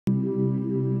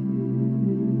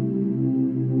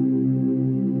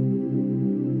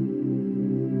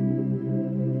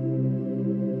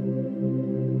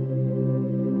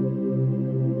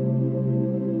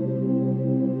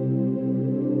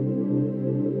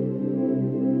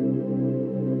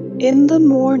In the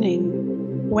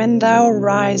morning, when thou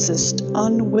risest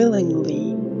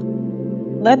unwillingly,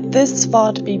 let this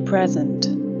thought be present: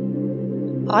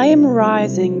 I am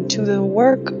rising to the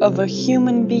work of a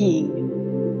human being.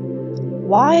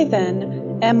 Why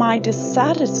then am I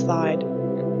dissatisfied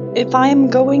if I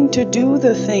am going to do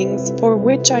the things for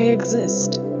which I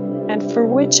exist and for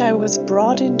which I was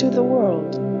brought into the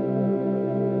world?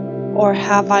 Or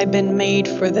have I been made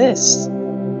for this,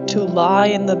 to lie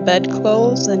in the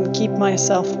bedclothes and keep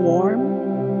myself warm?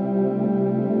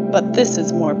 But this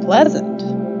is more pleasant.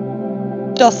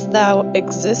 Dost thou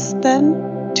exist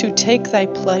then to take thy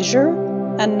pleasure,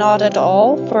 and not at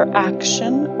all for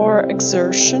action or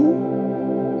exertion?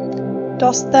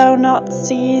 Dost thou not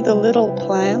see the little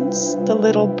plants, the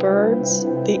little birds,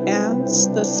 the ants,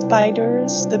 the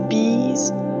spiders, the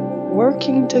bees,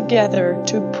 working together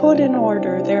to put in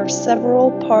order their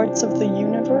several parts of the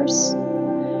universe?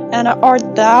 And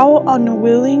art thou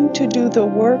unwilling to do the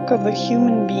work of a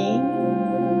human being?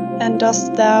 And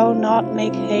dost thou not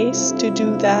make haste to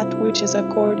do that which is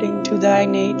according to thy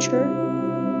nature?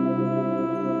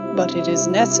 But it is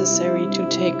necessary to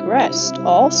take rest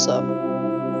also.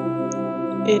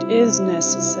 It is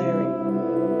necessary.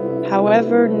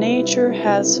 However, nature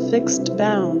has fixed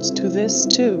bounds to this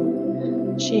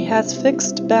too. She has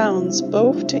fixed bounds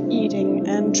both to eating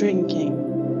and drinking.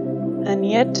 And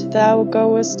yet thou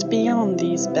goest beyond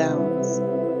these bounds,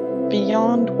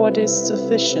 beyond what is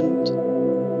sufficient.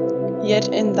 Yet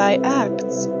in thy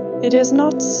acts it is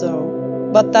not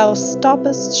so, but thou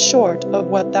stoppest short of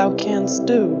what thou canst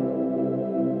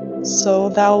do. So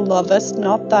thou lovest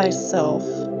not thyself,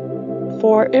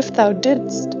 for if thou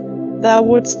didst, thou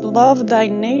wouldst love thy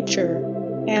nature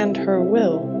and her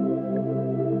will.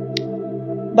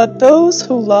 But those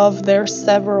who love their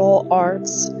several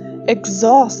arts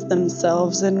exhaust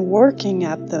themselves in working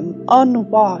at them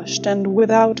unwashed and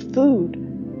without food.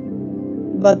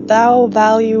 But thou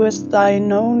valuest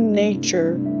thine own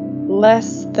nature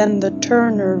less than the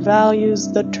turner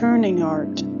values the turning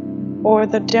art, or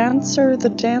the dancer the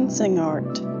dancing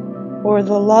art, or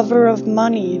the lover of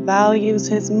money values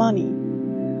his money,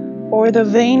 or the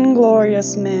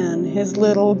vainglorious man his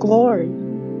little glory.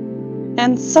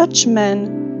 And such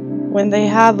men, when they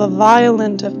have a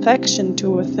violent affection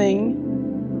to a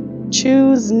thing,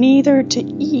 choose neither to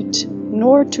eat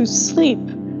nor to sleep,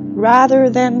 rather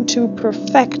than to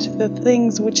perfect the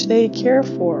things which they care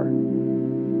for.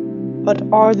 But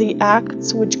are the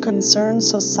acts which concern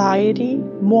society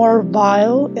more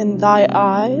vile in thy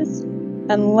eyes,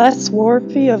 and less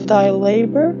worthy of thy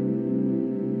labor?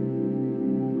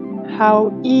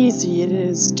 How easy it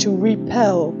is to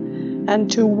repel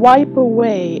and to wipe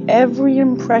away every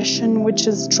impression which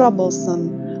is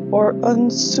troublesome or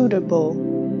unsuitable,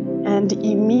 and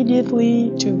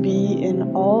immediately to be in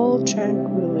all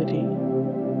tranquillity.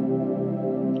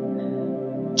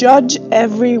 Judge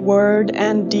every word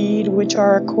and deed which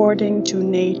are according to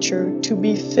nature to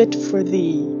be fit for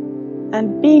thee,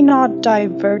 and be not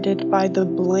diverted by the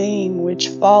blame which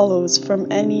follows from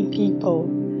any people,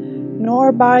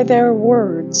 nor by their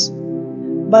words.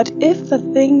 But if a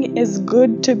thing is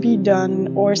good to be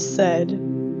done or said,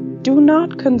 do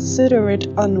not consider it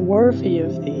unworthy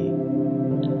of thee.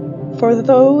 For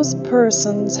those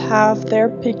persons have their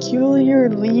peculiar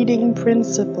leading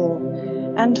principle,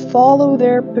 and follow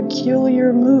their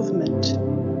peculiar movement,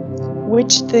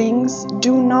 which things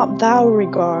do not thou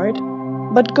regard,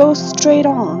 but go straight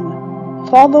on,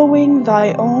 following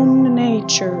thy own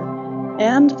nature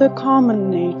and the common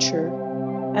nature,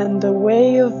 and the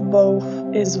way of both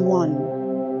is one.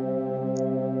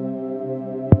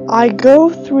 I go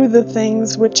through the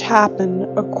things which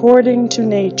happen according to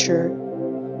nature,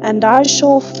 and I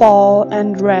shall fall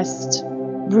and rest,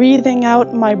 breathing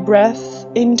out my breath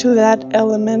into that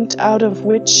element out of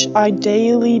which I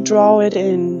daily draw it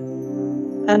in,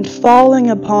 and falling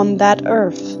upon that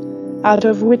earth out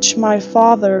of which my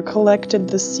father collected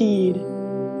the seed,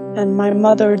 and my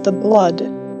mother the blood,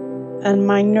 and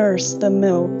my nurse the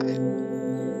milk,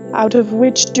 out of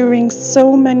which during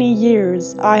so many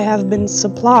years I have been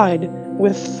supplied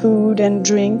with food and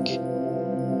drink,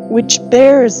 which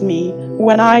bears me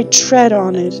when I tread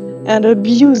on it and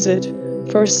abuse it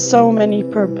for so many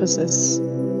purposes.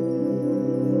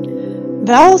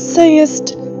 Thou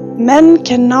sayest, men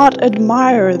cannot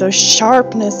admire the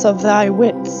sharpness of thy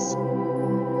wits.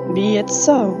 Be it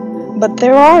so, but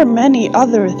there are many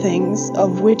other things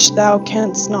of which thou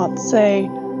canst not say,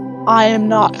 I am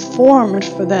not formed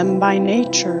for them by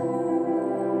nature.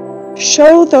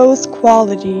 Show those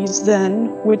qualities, then,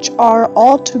 which are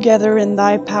altogether in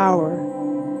thy power: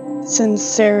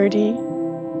 sincerity,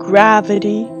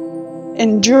 gravity,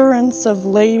 endurance of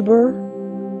labor,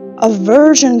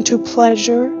 aversion to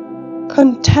pleasure,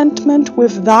 contentment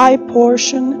with thy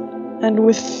portion and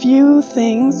with few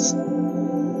things,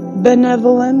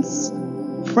 benevolence,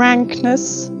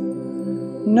 frankness,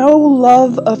 no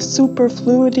love of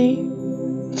superfluity,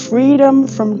 freedom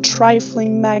from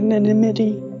trifling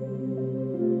magnanimity.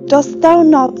 Dost thou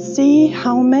not see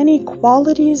how many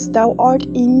qualities thou art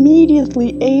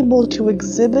immediately able to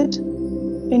exhibit,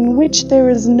 in which there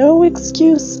is no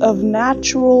excuse of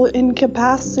natural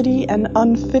incapacity and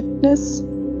unfitness,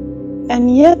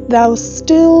 and yet thou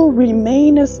still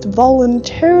remainest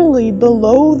voluntarily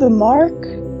below the mark?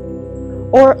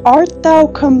 Or art thou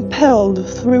compelled,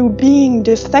 through being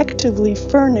defectively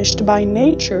furnished by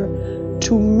nature,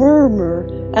 to murmur,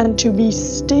 and to be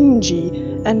stingy,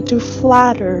 and to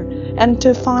flatter, and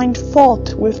to find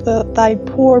fault with thy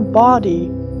poor body,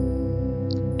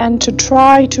 and to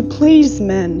try to please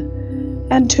men,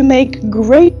 and to make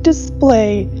great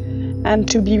display, and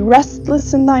to be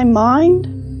restless in thy mind?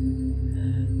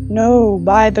 No,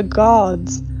 by the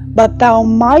gods, but thou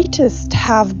mightest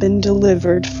have been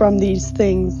delivered from these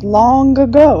things long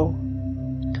ago.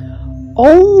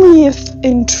 Only if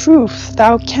in truth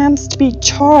thou canst be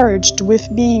charged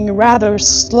with being rather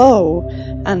slow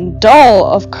and dull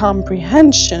of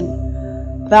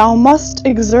comprehension, thou must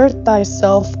exert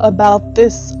thyself about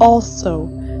this also,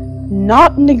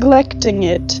 not neglecting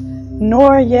it,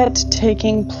 nor yet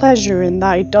taking pleasure in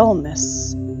thy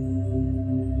dullness.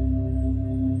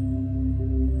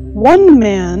 One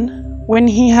man, when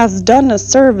he has done a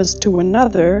service to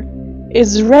another,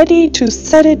 is ready to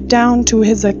set it down to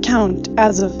his account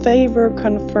as a favor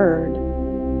conferred.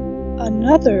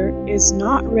 Another is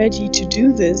not ready to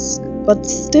do this, but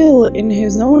still in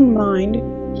his own mind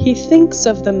he thinks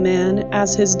of the man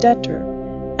as his debtor,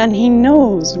 and he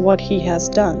knows what he has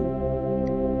done.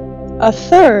 A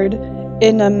third,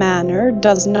 in a manner,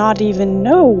 does not even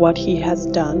know what he has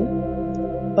done,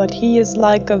 but he is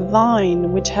like a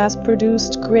vine which has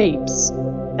produced grapes,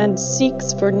 and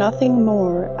seeks for nothing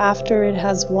more after it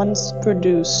has once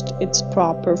produced its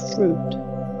proper fruit.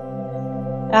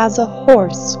 As a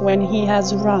horse when he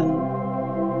has run,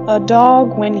 a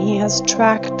dog when he has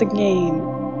tracked the game,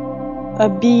 a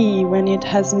bee when it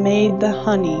has made the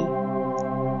honey,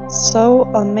 so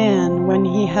a man when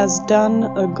he has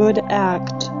done a good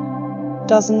act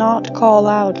does not call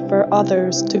out for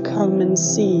others to come and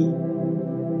see,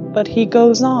 but he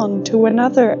goes on to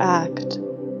another act,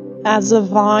 as a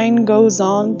vine goes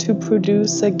on to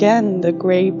produce again the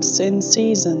grapes in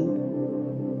season.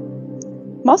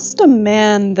 Must a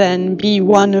man then be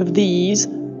one of these,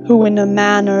 who in a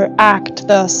manner act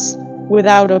thus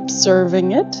without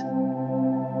observing it?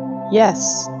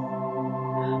 Yes.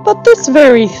 But this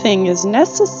very thing is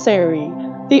necessary,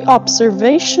 the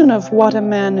observation of what a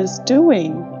man is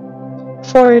doing.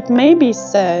 For it may be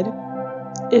said,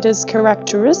 it is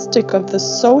characteristic of the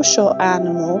social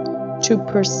animal to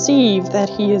perceive that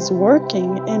he is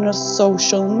working in a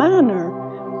social manner,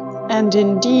 and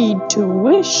indeed to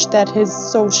wish that his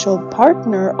social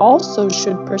partner also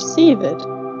should perceive it.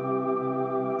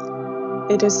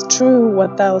 It is true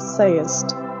what thou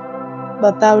sayest,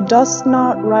 but thou dost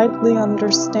not rightly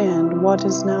understand what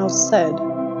is now said,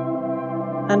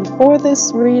 and for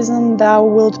this reason thou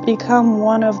wilt become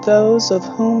one of those of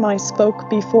whom I spoke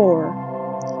before,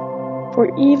 for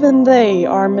even they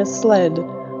are misled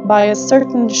by a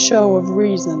certain show of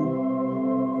reason.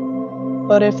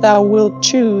 But if thou wilt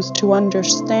choose to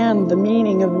understand the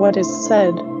meaning of what is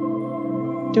said,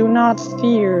 do not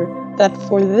fear that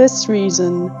for this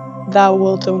reason thou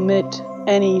wilt omit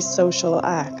any social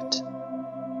act.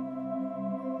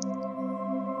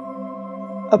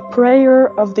 A prayer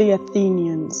of the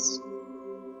Athenians.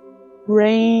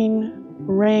 Rain,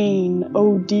 rain,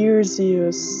 O dear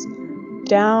Zeus,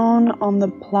 down on the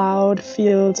plowed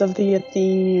fields of the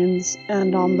Athenians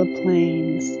and on the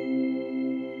plains.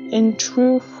 In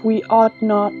truth, we ought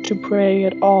not to pray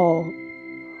at all,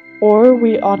 or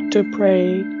we ought to pray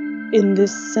in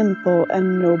this simple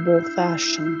and noble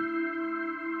fashion.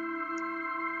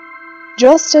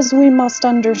 Just as we must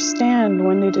understand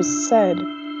when it is said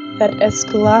that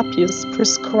Aesculapius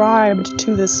prescribed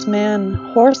to this man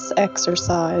horse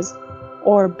exercise,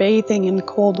 or bathing in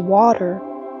cold water,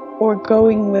 or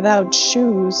going without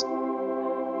shoes,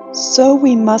 so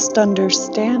we must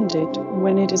understand it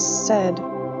when it is said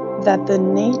that the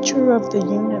nature of the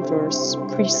universe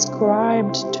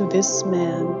prescribed to this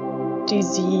man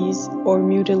disease or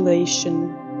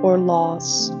mutilation or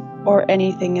loss or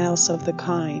anything else of the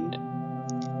kind.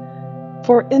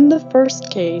 For in the first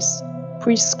case,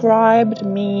 prescribed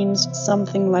means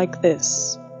something like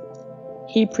this: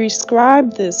 He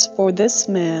prescribed this for this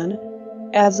man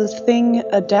as a thing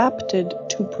adapted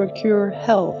to procure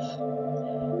health.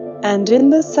 And in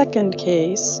the second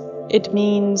case, it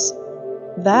means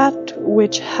that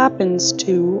which happens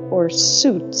to or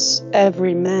suits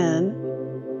every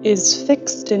man is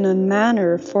fixed in a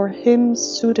manner for him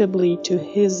suitably to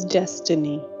his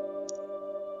destiny.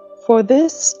 For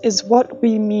this is what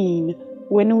we mean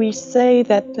when we say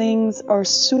that things are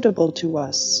suitable to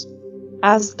us,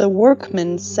 as the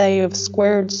workmen say of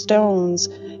squared stones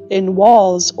in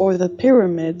walls or the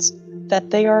pyramids, that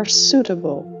they are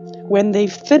suitable when they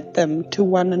fit them to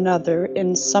one another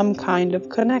in some kind of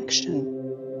connection.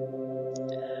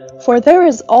 For there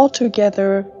is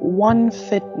altogether one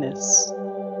fitness,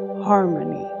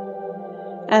 harmony.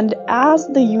 And as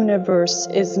the universe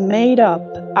is made up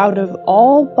out of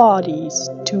all bodies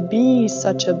to be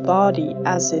such a body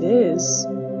as it is,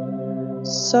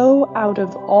 so out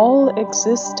of all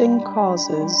existing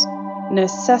causes,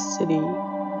 necessity,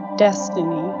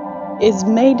 destiny, is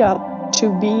made up to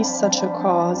be such a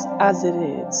cause as it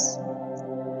is.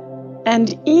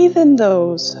 And even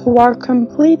those who are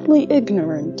completely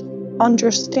ignorant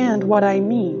understand what I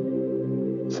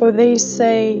mean, for they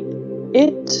say,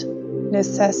 it,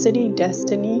 necessity,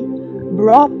 destiny,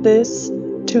 brought this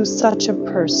to such a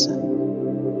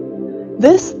person.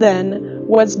 This then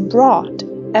was brought,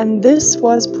 and this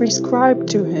was prescribed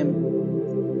to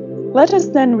him. Let us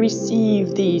then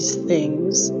receive these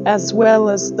things, as well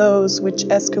as those which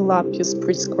Aesculapius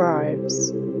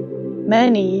prescribes.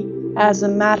 Many, as a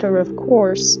matter of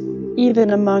course,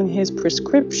 even among his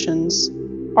prescriptions,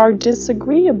 are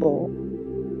disagreeable,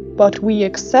 but we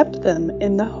accept them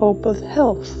in the hope of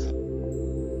health.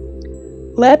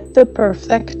 Let the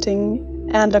perfecting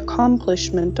and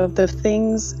accomplishment of the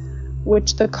things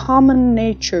which the common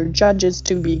nature judges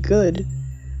to be good,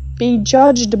 be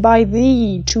judged by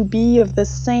thee to be of the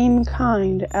same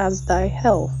kind as thy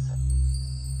health.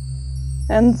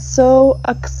 And so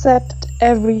accept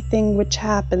everything which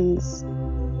happens,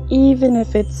 even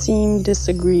if it seem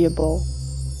disagreeable,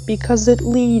 because it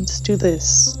leads to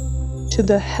this, to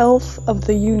the health of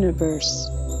the universe,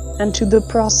 and to the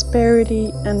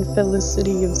prosperity and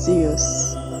felicity of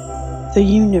Zeus, the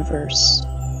universe.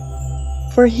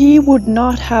 For he would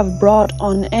not have brought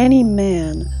on any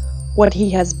man what he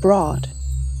has brought,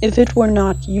 if it were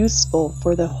not useful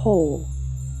for the whole.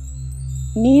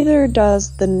 Neither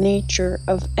does the nature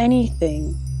of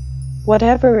anything,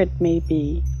 whatever it may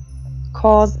be,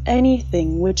 cause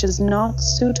anything which is not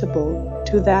suitable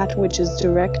to that which is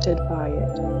directed by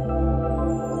it.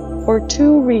 For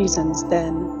two reasons,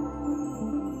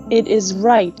 then, it is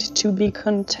right to be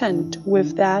content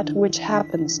with that which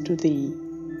happens to thee.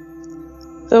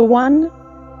 The one,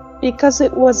 because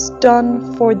it was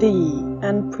done for thee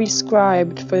and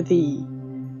prescribed for thee,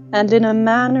 and in a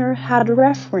manner had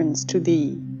reference to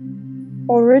thee,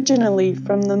 originally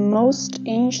from the most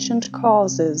ancient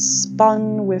causes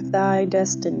spun with thy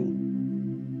destiny.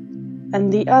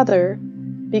 And the other,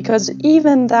 because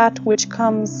even that which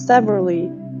comes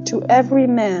severally to every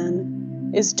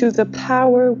man is to the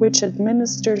power which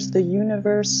administers the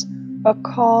universe a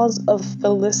cause of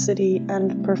felicity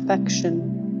and perfection,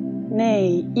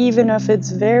 nay, even of its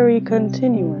very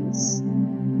continuance.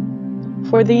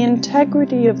 For the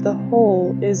integrity of the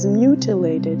whole is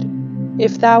mutilated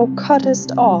if thou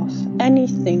cuttest off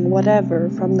anything whatever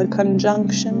from the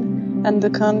conjunction and the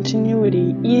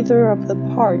continuity either of the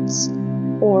parts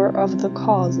or of the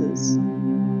causes.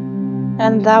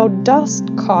 And thou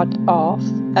dost cut off,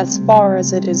 as far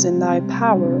as it is in thy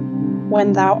power,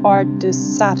 when thou art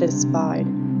dissatisfied,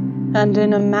 and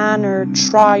in a manner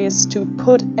triest to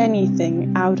put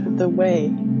anything out of the way.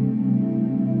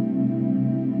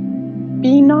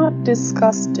 Be not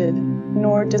disgusted,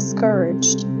 nor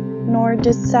discouraged, nor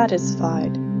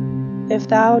dissatisfied, if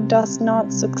thou dost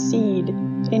not succeed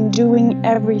in doing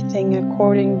everything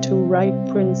according to right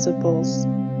principles.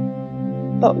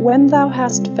 But when thou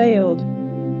hast failed,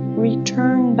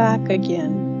 return back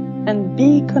again, and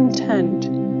be content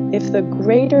if the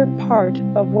greater part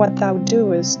of what thou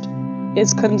doest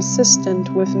is consistent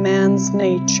with man's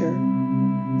nature.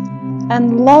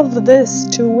 And love this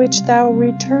to which thou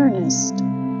returnest,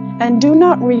 and do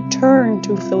not return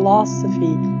to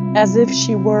philosophy as if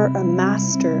she were a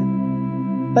master,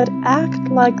 but act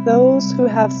like those who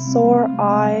have sore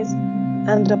eyes,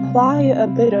 and apply a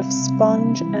bit of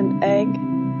sponge and egg,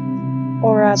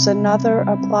 or as another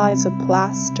applies a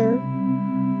plaster,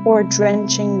 or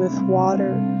drenching with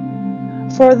water.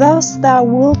 For thus thou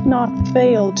wilt not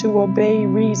fail to obey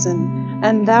reason,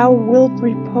 and thou wilt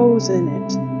repose in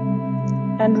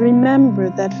it. and remember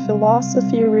that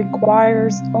philosophy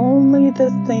requires only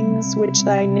the things which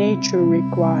thy nature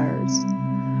requires.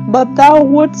 But thou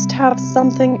wouldst have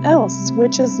something else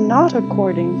which is not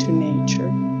according to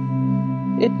nature.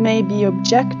 It may be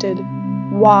objected,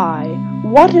 why,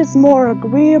 what is more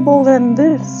agreeable than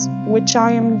this which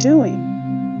I am doing?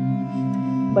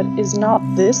 But is not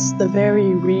this the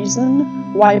very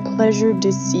reason why pleasure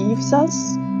deceives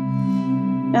us?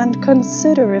 And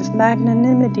consider if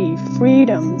magnanimity,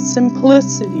 freedom,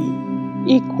 simplicity,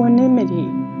 equanimity,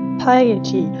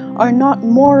 piety are not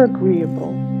more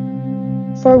agreeable.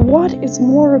 For what is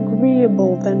more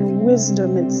agreeable than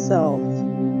wisdom itself,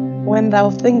 when thou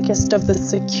thinkest of the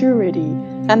security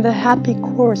and the happy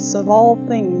course of all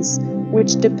things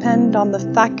which depend on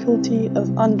the faculty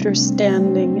of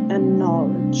understanding and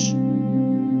knowledge?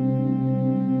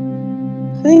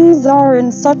 Things are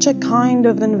in such a kind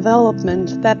of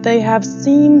envelopment that they have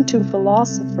seemed to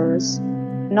philosophers,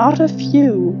 not a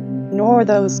few, nor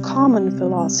those common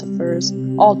philosophers,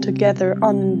 altogether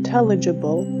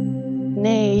unintelligible.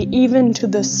 Nay, even to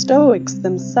the Stoics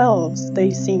themselves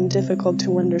they seem difficult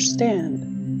to understand.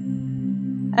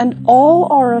 And all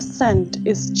our assent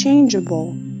is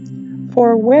changeable,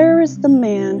 for where is the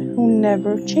man who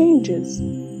never changes?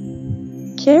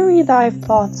 Carry thy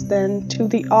thoughts then to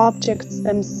the objects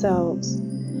themselves,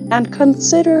 and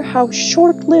consider how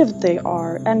short-lived they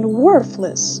are and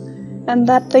worthless, and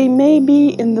that they may be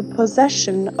in the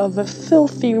possession of a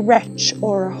filthy wretch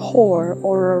or a whore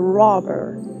or a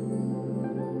robber.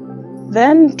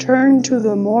 Then turn to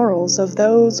the morals of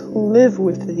those who live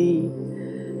with thee,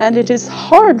 and it is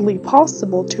hardly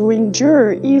possible to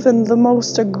endure even the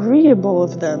most agreeable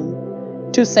of them,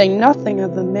 to say nothing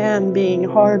of the man being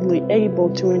hardly able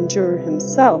to endure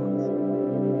himself.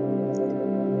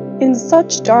 In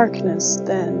such darkness,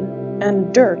 then,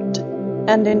 and dirt,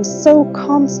 and in so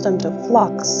constant a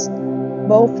flux,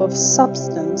 both of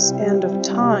substance and of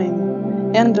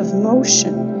time, and of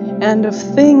motion, and of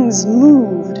things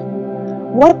moved,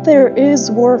 what there is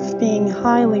worth being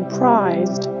highly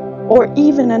prized, or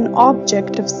even an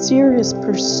object of serious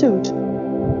pursuit,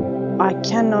 I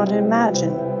cannot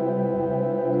imagine.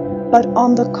 But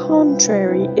on the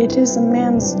contrary, it is a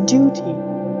man's duty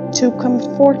to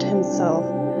comfort himself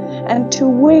and to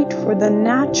wait for the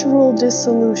natural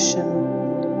dissolution,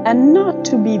 and not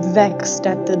to be vexed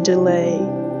at the delay,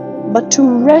 but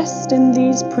to rest in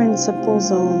these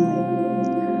principles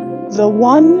only. The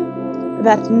one,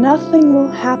 that nothing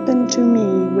will happen to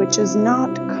me which is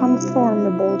not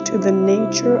conformable to the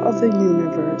nature of the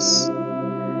universe,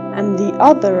 and the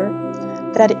other,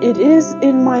 that it is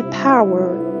in my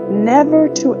power never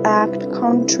to act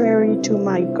contrary to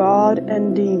my God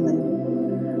and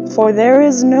demon, for there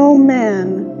is no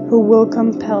man who will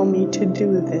compel me to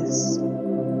do this.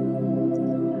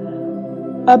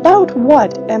 About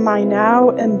what am I now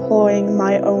employing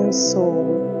my own soul?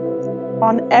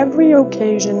 On every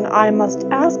occasion I must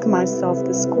ask myself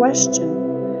this question,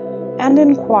 and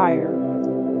inquire,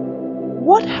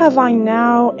 what have I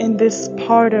now in this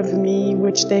part of me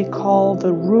which they call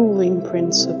the ruling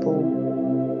principle?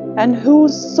 And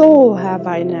whose soul have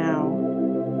I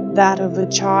now? That of a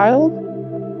child,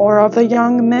 or of a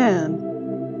young man,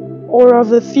 or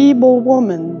of a feeble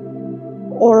woman,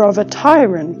 or of a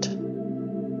tyrant,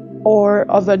 or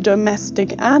of a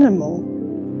domestic animal,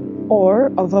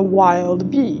 or of a wild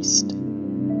beast?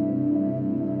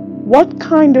 What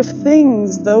kind of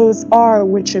things those are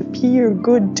which appear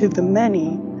good to the many,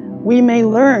 we may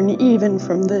learn even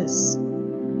from this.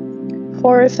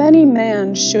 For if any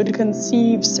man should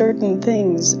conceive certain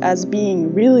things as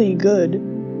being really good,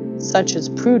 such as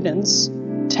prudence,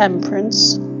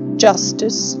 temperance,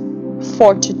 justice,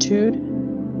 fortitude,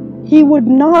 he would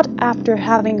not, after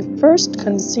having first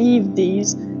conceived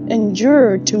these,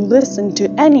 endure to listen to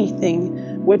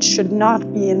anything which should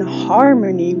not be in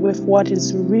harmony with what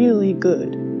is really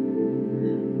good.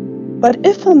 But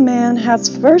if a man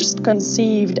has first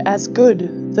conceived as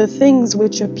good the things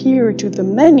which appear to the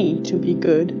many to be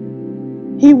good,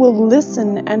 he will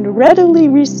listen and readily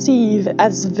receive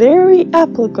as very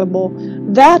applicable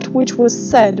that which was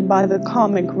said by the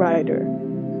comic writer.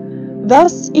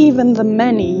 Thus even the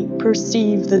many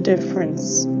perceive the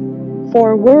difference.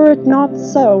 For were it not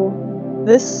so,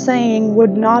 this saying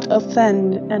would not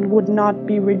offend and would not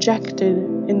be rejected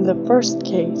in the first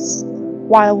case,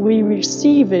 while we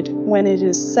receive it when it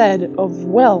is said of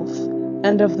wealth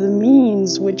and of the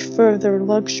means which further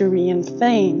luxury and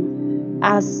fame,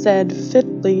 as said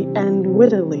fitly and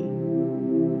wittily.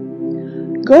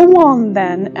 Go on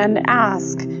then and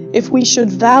ask if we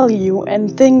should value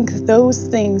and think those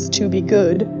things to be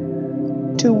good.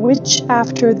 to which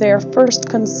after their first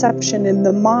conception in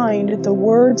the mind the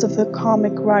words of the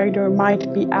comic writer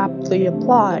might be aptly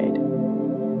applied,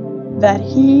 that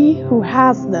he who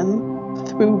has them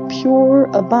through pure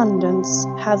abundance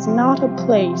has not a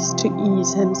place to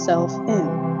ease himself in.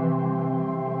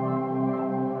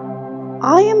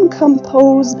 I am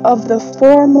composed of the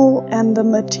formal and the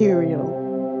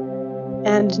material,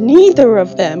 and neither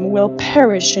of them will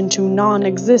perish into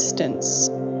non-existence,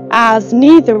 as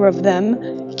neither of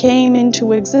them came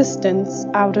into existence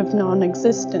out of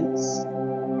non-existence.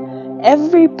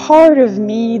 Every part of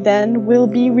me then will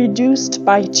be reduced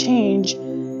by change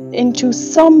into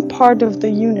some part of the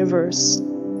universe,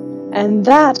 and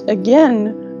that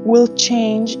again will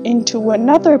change into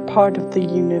another part of the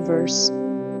universe,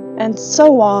 and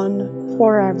so on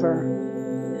forever.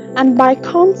 And by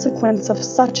consequence of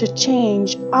such a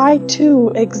change, I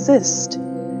too exist,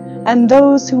 and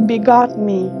those who begot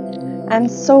me, and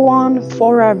so on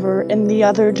forever in the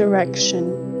other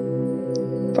direction.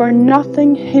 For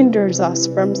nothing hinders us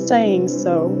from saying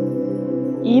so,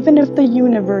 even if the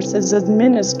universe is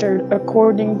administered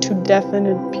according to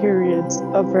definite periods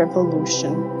of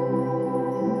revolution.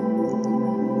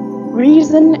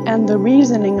 Reason and the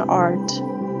reasoning art,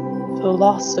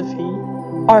 philosophy,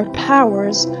 are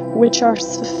powers which are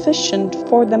sufficient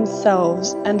for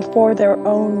themselves and for their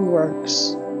own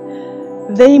works.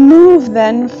 They move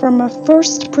then from a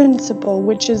first principle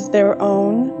which is their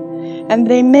own, and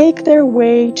they make their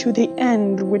way to the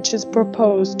end which is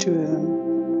proposed to them.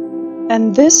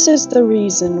 And this is the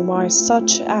reason why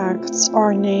such acts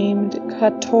are named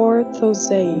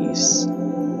katorthoseis,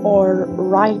 or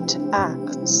right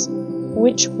acts,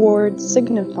 which word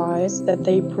signifies that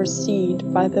they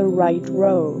proceed by the right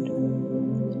road.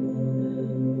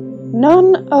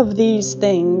 None of these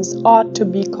things ought to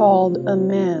be called a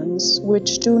man's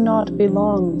which do not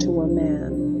belong to a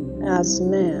man, as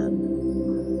man.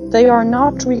 They are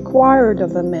not required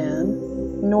of a man,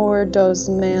 nor does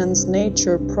man's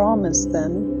nature promise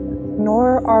them,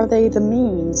 nor are they the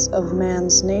means of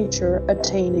man's nature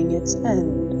attaining its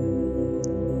end.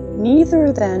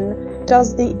 Neither then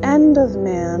does the end of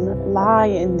man lie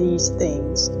in these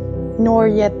things, nor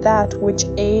yet that which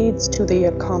aids to the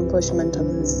accomplishment of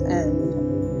this end.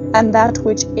 And that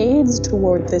which aids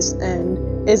toward this end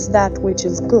is that which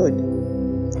is good.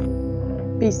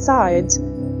 Besides,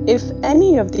 if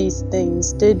any of these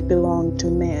things did belong to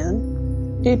man,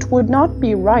 it would not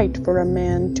be right for a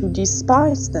man to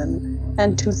despise them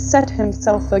and to set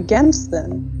himself against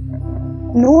them.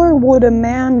 Nor would a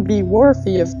man be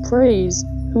worthy of praise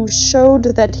who showed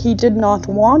that he did not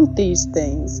want these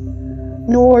things,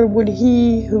 nor would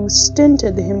he who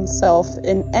stinted himself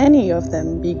in any of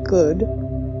them be good,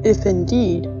 if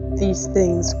indeed these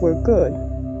things were good.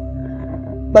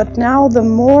 But now the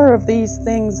more of these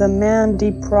things a man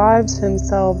deprives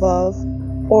himself of,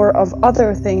 or of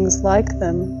other things like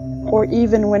them, or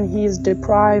even when he is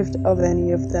deprived of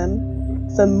any of them,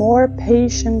 the more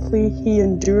patiently he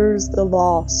endures the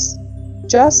loss,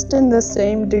 just in the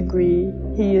same degree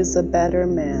he is a better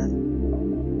man.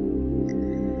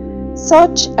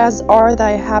 Such as are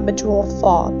thy habitual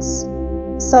thoughts,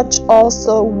 such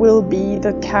also will be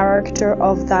the character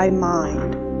of thy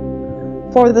mind.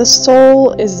 For the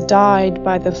soul is dyed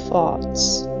by the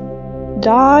thoughts.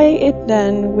 Dye it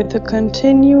then with a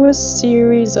continuous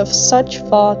series of such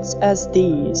thoughts as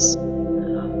these.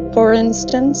 For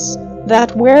instance,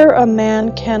 that where a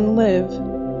man can live,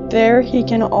 there he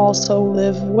can also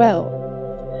live well.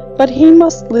 But he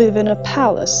must live in a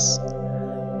palace.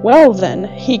 Well then,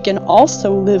 he can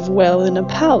also live well in a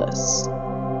palace.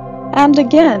 And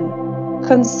again,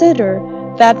 consider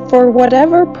that for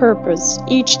whatever purpose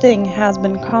each thing has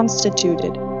been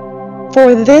constituted,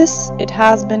 for this it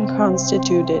has been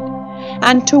constituted,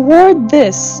 and toward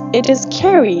this it is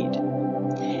carried,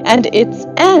 and its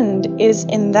end is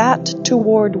in that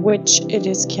toward which it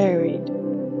is carried.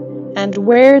 And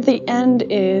where the end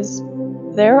is,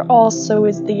 there also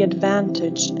is the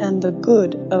advantage and the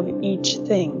good of each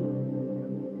thing.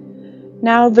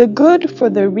 Now the good for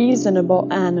the reasonable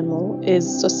animal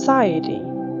is society,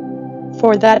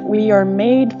 for that we are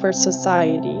made for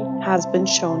society has been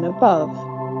shown above.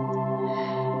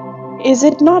 Is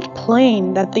it not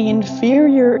plain that the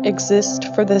inferior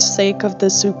exist for the sake of the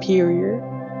superior?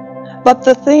 But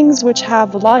the things which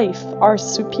have life are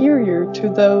superior to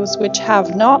those which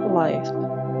have not life,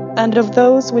 and of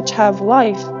those which have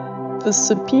life, the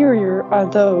superior are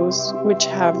those which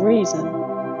have reason.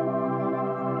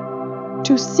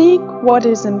 To seek what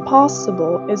is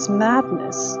impossible is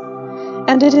madness,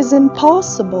 and it is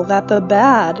impossible that the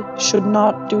bad should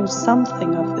not do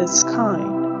something of this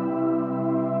kind.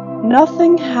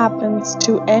 Nothing happens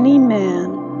to any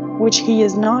man which he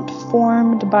is not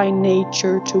formed by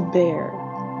nature to bear.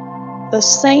 The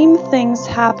same things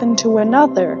happen to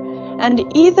another,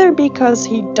 and either because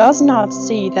he does not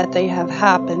see that they have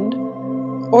happened,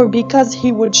 or because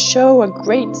he would show a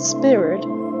great spirit,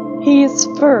 he is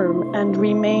firm and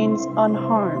remains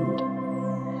unharmed.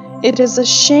 It is a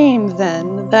shame,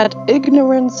 then, that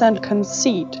ignorance and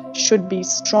conceit should be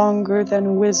stronger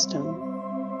than wisdom.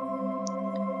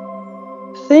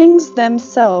 Things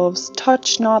themselves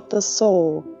touch not the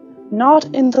soul, not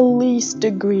in the least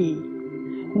degree,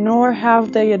 nor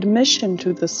have they admission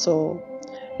to the soul,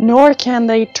 nor can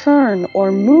they turn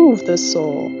or move the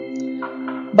soul.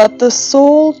 But the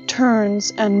soul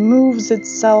turns and moves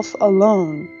itself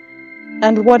alone,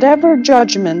 and whatever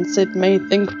judgments it may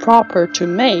think proper to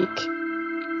make,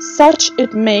 such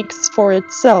it makes for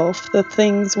itself the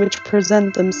things which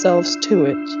present themselves to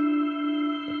it.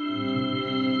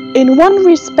 In one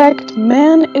respect,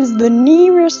 man is the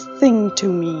nearest thing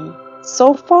to me,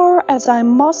 so far as I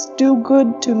must do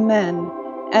good to men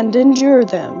and endure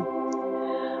them.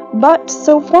 But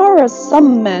so far as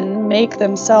some men make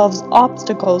themselves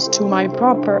obstacles to my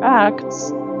proper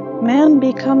acts, man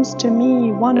becomes to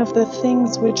me one of the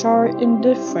things which are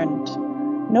indifferent,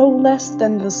 no less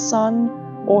than the sun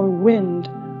or wind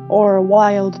or a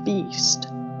wild beast.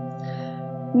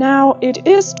 Now it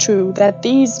is true that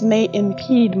these may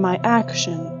impede my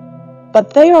action,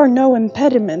 but they are no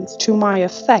impediments to my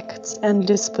effects and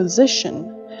disposition,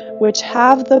 which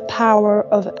have the power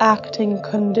of acting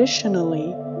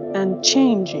conditionally and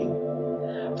changing.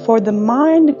 For the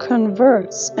mind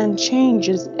converts and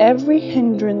changes every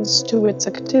hindrance to its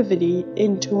activity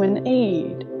into an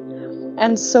aid,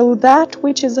 and so that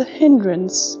which is a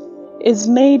hindrance is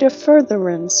made a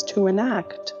furtherance to an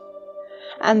act,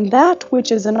 and that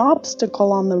which is an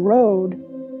obstacle on the road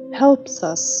helps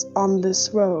us on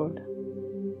this road.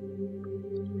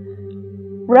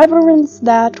 Reverence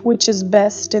that which is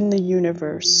best in the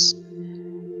universe,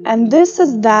 and this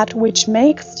is that which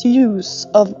makes use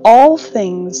of all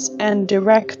things and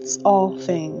directs all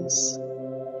things.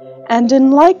 And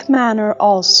in like manner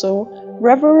also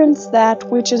reverence that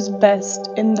which is best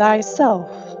in thyself,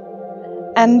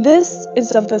 and this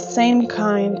is of the same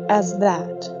kind as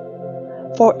that.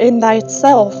 For in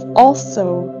thyself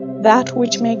also that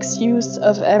which makes use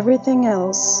of everything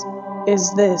else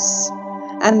is this,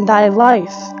 and thy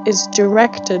life is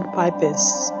directed by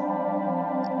this.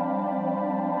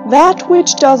 That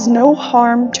which does no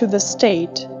harm to the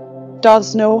state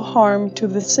does no harm to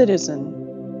the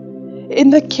citizen.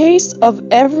 In the case of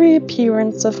every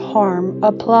appearance of harm,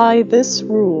 apply this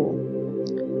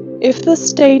rule: if the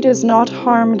state is not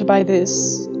harmed by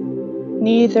this,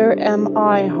 neither am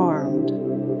I harmed.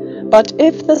 But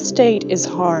if the state is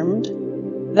harmed,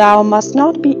 thou must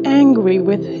not be angry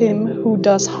with him who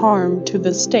does harm to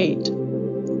the state.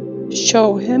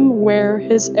 Show him where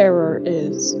his error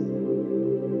is.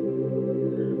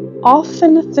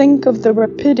 Often think of the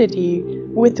rapidity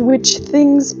with which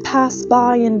things pass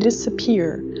by and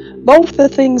disappear, both the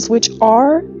things which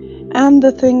are and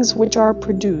the things which are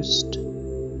produced.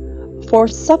 For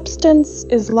substance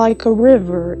is like a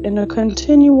river in a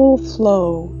continual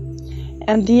flow,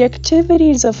 and the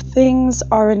activities of things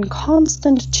are in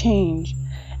constant change,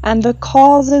 and the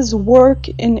causes work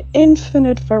in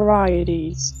infinite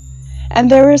varieties,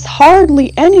 and there is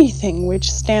hardly anything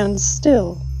which stands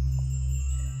still.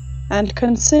 And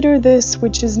consider this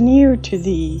which is near to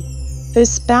thee,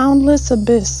 this boundless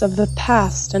abyss of the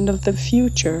past and of the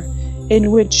future,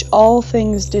 in which all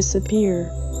things disappear.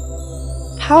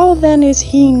 How then is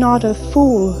he not a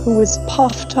fool who is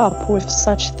puffed up with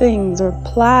such things, or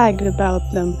plagued about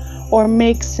them, or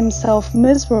makes himself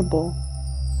miserable?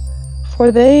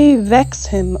 For they vex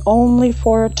him only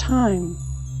for a time,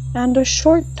 and a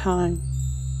short time.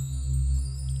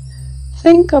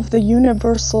 Think of the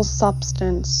universal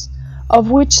substance, of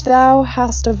which thou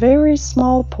hast a very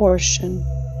small portion,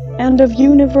 and of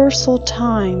universal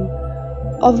time,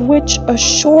 of which a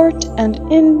short and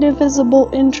indivisible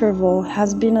interval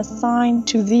has been assigned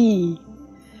to thee,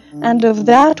 and of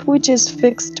that which is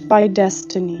fixed by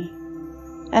destiny,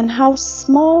 and how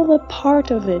small a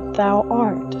part of it thou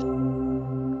art.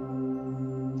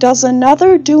 Does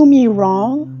another do me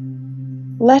wrong?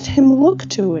 Let him look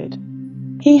to it.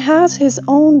 He has his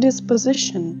own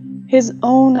disposition, his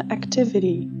own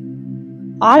activity.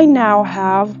 I now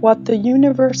have what the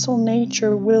universal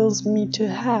nature wills me to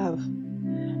have,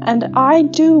 and I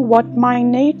do what my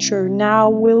nature now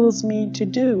wills me to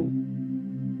do.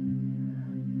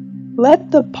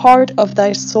 Let the part of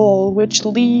thy soul which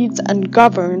leads and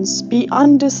governs be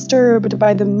undisturbed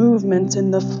by the movements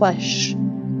in the flesh,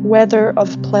 whether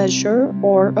of pleasure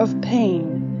or of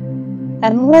pain,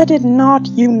 and let it not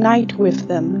unite with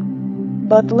them,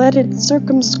 but let it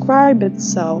circumscribe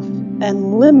itself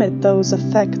and limit those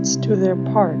effects to their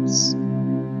parts.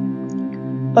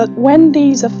 But when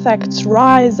these effects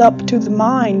rise up to the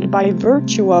mind by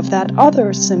virtue of that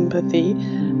other sympathy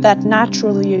that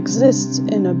naturally exists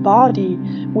in a body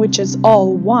which is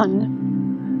all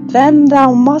one, then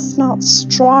thou must not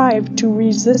strive to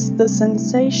resist the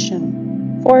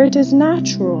sensation, for it is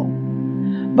natural.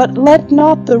 But let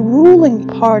not the ruling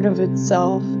part of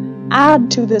itself add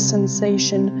to the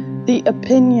sensation the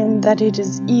opinion that it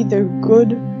is either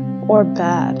good or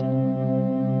bad.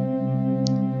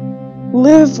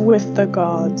 Live with the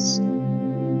gods.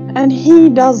 And he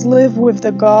does live with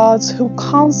the gods who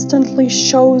constantly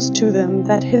shows to them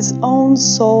that his own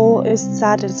soul is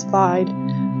satisfied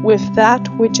with that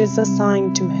which is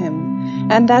assigned to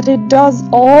him, and that it does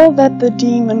all that the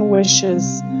demon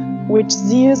wishes, which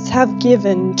Zeus hath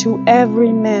given to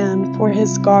every man for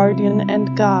his guardian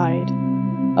and guide,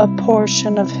 a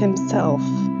portion of himself.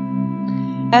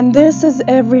 And this is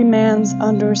every man's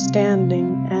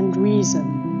understanding and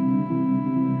reason.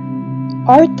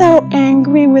 Art thou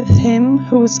angry with him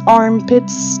whose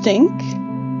armpits stink?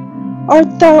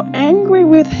 Art thou angry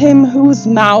with him whose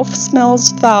mouth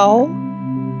smells foul?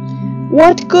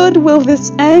 What good will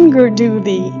this anger do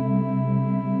thee?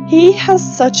 He has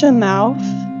such a mouth,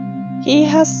 he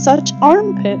has such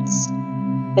armpits.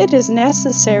 It is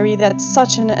necessary that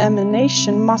such an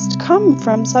emanation must come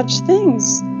from such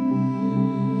things.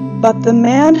 But the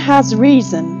man has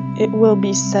reason, it will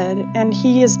be said, and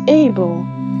he is able,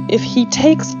 if he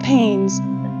takes pains,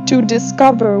 to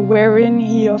discover wherein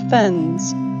he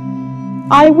offends.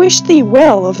 I wish thee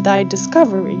well of thy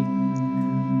discovery.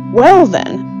 Well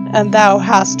then, and thou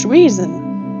hast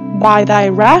reason, by thy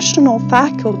rational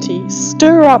faculty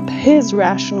stir up his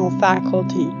rational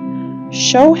faculty,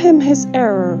 show him his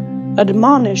error,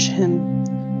 admonish him.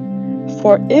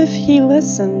 For if he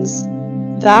listens,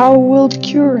 thou wilt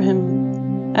cure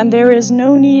him, and there is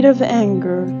no need of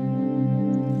anger.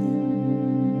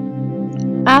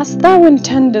 As thou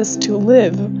intendest to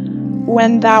live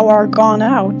when thou art gone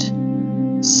out,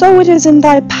 so it is in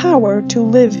thy power to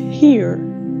live here.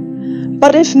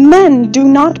 But if men do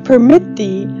not permit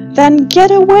thee, then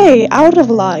get away out of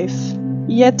life,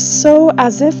 yet so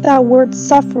as if thou wert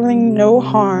suffering no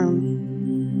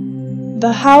harm.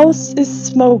 The house is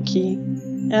smoky,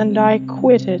 and I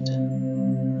quit it.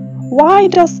 Why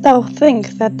dost thou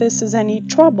think that this is any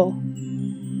trouble?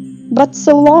 But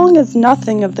so long as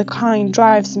nothing of the kind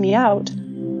drives me out,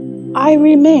 I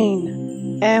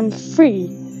remain, am free,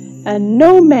 and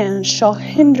no man shall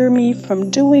hinder me from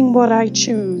doing what I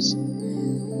choose.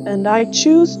 And I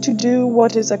choose to do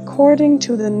what is according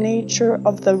to the nature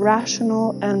of the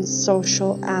rational and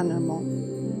social animal.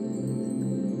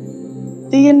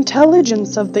 The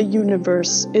intelligence of the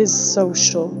universe is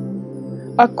social.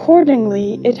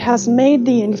 Accordingly, it has made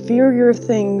the inferior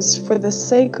things for the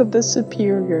sake of the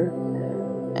superior,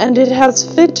 and it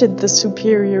has fitted the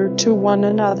superior to one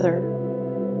another.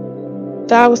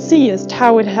 Thou seest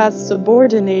how it has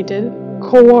subordinated,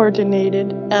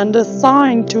 coordinated, and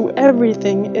assigned to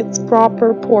everything its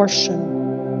proper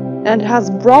portion, and has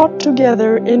brought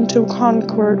together into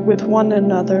concord with one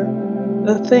another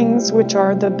the things which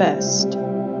are the best.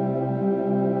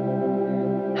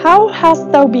 How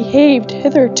hast thou behaved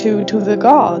hitherto to the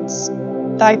gods,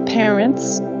 thy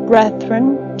parents,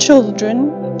 brethren,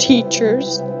 children,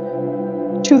 teachers,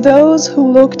 to those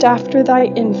who looked after thy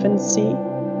infancy,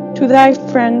 to thy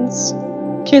friends,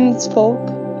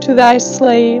 kinsfolk, to thy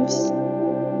slaves?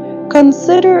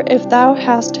 Consider if thou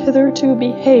hast hitherto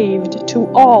behaved to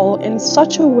all in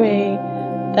such a way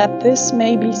that this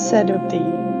may be said of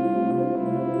thee: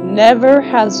 Never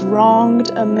has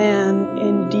wronged a man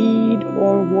in deed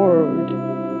or word.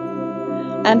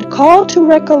 And call to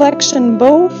recollection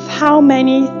both how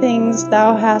many things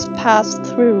thou hast passed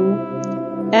through,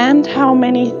 and how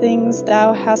many things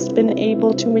thou hast been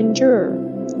able to endure,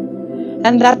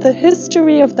 and that the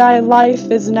history of thy life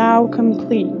is now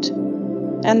complete,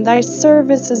 and thy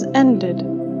service is ended,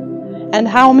 and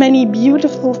how many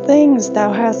beautiful things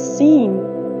thou hast seen,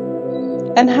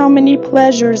 and how many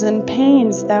pleasures and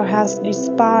pains thou hast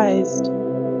despised,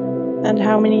 and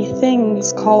how many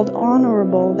things called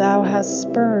honorable thou hast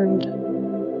spurned,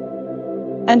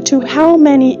 and to how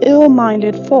many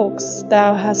ill-minded folks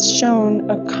thou hast shown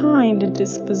a kind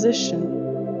disposition.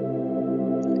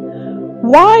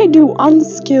 Why do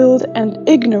unskilled and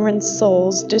ignorant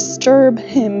souls disturb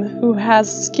him who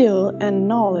has skill and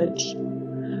knowledge?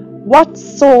 What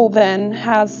soul then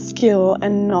has skill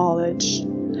and knowledge?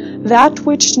 that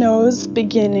which knows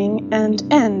beginning and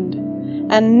end,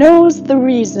 and knows the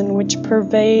reason which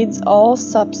pervades all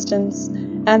substance,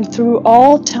 and through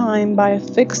all time by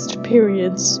fixed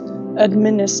periods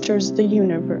administers the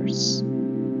universe.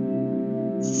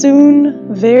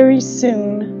 Soon, very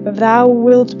soon, thou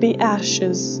wilt be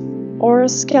ashes, or a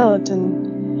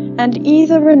skeleton, and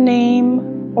either a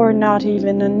name or not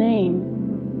even a name.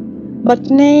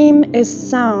 But name is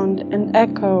sound and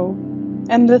echo,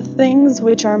 and the things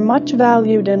which are much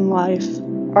valued in life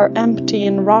are empty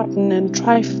and rotten and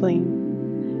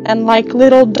trifling, and like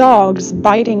little dogs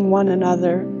biting one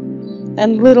another,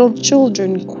 and little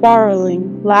children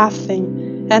quarreling,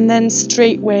 laughing, and then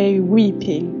straightway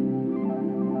weeping.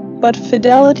 But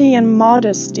fidelity and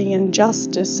modesty and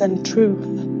justice and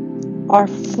truth are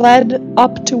fled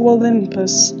up to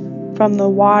Olympus from the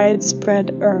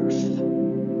widespread earth.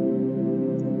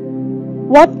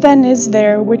 What then is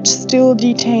there which still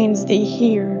detains thee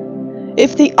here?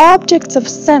 If the objects of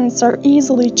sense are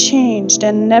easily changed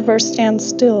and never stand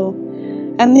still,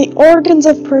 and the organs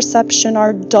of perception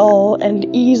are dull and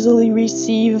easily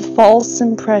receive false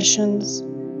impressions,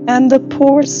 and the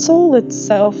poor soul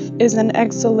itself is an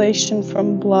exhalation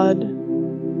from blood.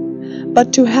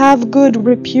 But to have good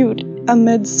repute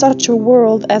amid such a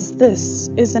world as this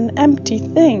is an empty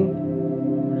thing.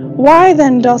 Why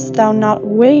then dost thou not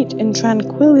wait in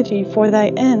tranquillity for thy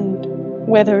end,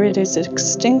 whether it is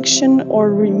extinction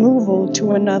or removal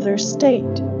to another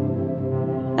state?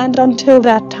 And until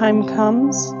that time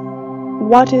comes,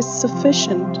 what is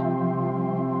sufficient?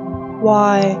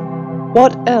 Why,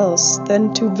 what else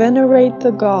than to venerate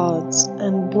the gods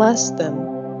and bless them,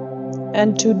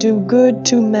 and to do good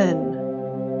to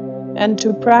men, and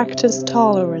to practice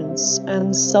tolerance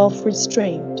and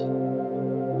self-restraint?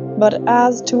 But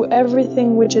as to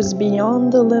everything which is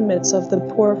beyond the limits of the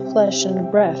poor flesh and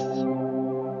breath,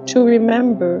 to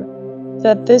remember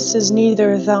that this is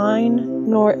neither thine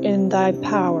nor in thy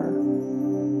power.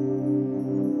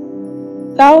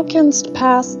 Thou canst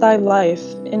pass thy life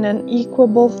in an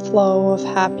equable flow of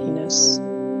happiness,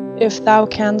 if thou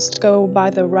canst go by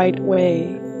the right way,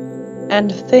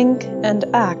 and think and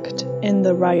act in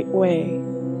the right way.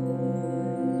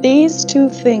 These two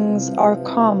things are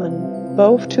common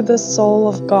both to the soul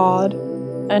of God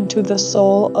and to the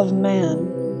soul of man,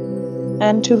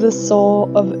 and to the soul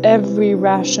of every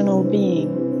rational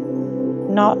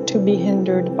being, not to be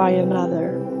hindered by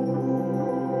another.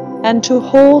 And to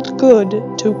hold good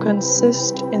to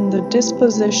consist in the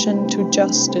disposition to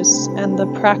justice and the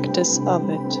practice of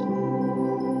it,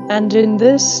 and in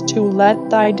this to let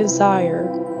thy desire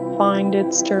find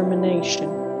its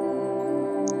termination.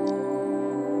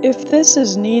 If this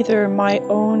is neither my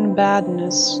own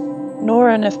badness, nor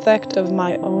an effect of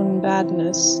my own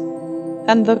badness,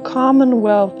 and the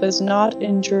commonwealth is not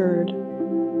injured,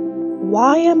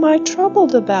 why am I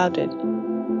troubled about it?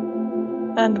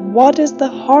 And what is the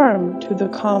harm to the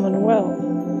commonwealth?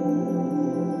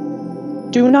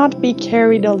 Do not be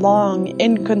carried along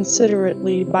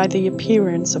inconsiderately by the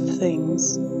appearance of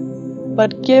things,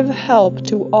 but give help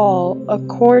to all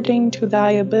according to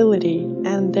thy ability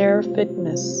and their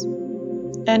fitness.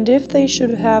 And if they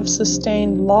should have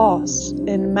sustained loss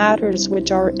in matters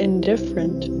which are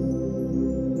indifferent,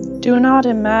 do not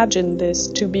imagine this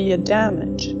to be a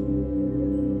damage,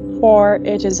 for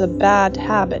it is a bad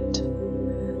habit.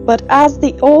 But as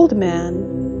the old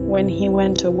man, when he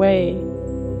went away,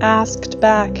 asked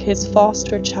back his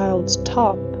foster child's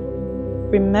top,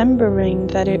 remembering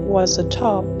that it was a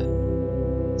top,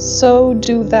 so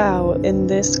do thou in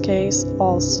this case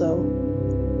also.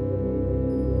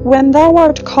 When thou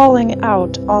art calling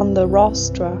out on the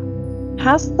rostra,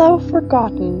 hast thou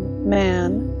forgotten,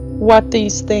 man, what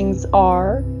these things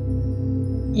are?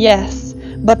 Yes,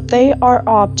 but they are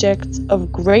objects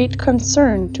of great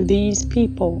concern to these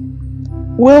people.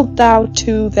 Wilt thou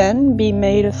too then be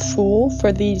made a fool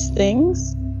for these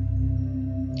things?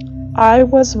 I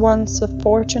was once a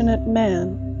fortunate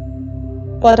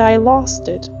man, but I lost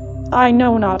it, I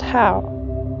know not how.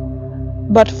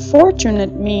 But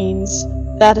fortunate means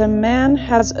that a man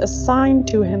has assigned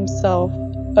to himself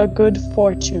a good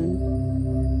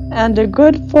fortune, and a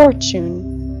good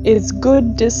fortune is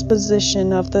good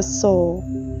disposition of the soul,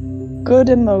 good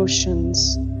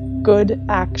emotions, good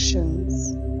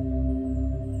actions.